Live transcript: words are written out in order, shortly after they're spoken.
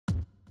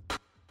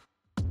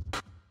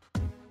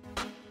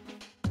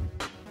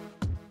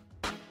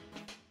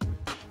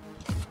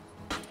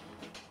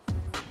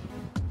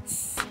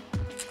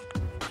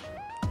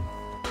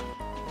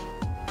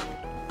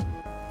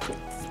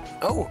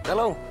Oh,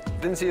 hello.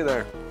 Didn't see you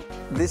there.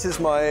 This is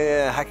my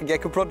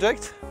Hack-a-Gecko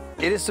project.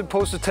 It is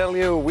supposed to tell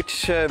you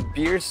which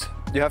beers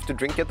you have to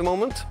drink at the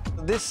moment.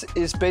 This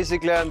is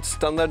basically a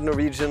standard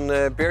Norwegian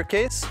beer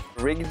case,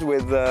 rigged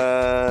with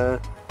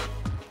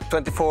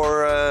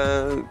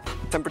 24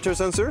 temperature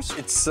sensors.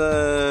 It's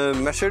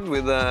measured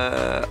with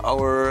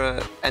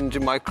our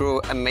NG Micro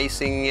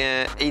amazing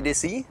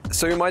ADC.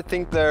 So you might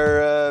think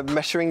they're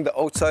measuring the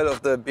outside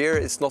of the beer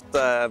is not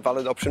a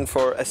valid option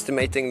for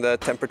estimating the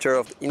temperature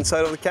of the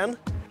inside of the can.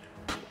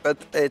 But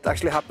it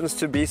actually happens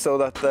to be so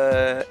that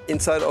the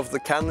inside of the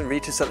can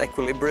reaches an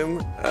equilibrium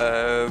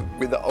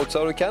with the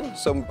outside of the can.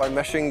 So by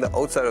measuring the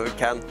outside of the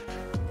can,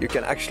 you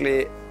can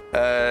actually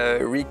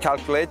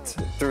recalculate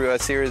through a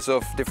series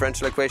of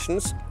differential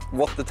equations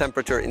what the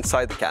temperature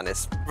inside the can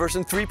is.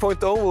 Version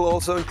 3.0 will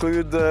also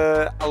include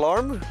the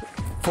alarm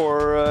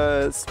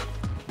for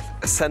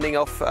sending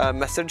off a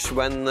message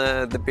when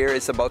the beer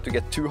is about to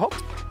get too hot.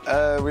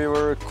 We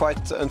were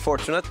quite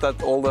unfortunate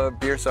that all the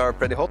beers are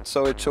pretty hot,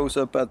 so it shows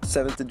up at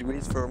 70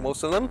 degrees for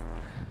most of them,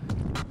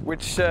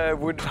 which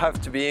would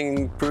have to be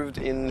improved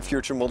in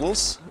future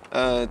models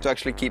to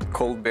actually keep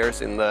cold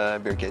beers in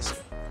the beer case.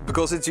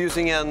 Because it's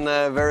using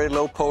a very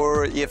low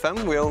power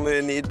EFM, we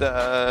only need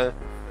a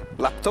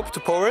laptop to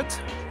power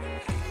it.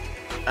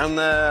 And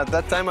at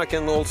that time I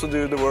can also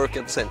do the work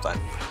at the same time.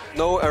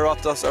 No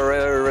erratas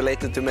are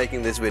related to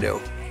making this video.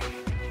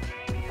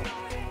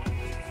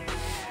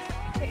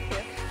 Thank you.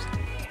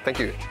 Thank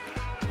you.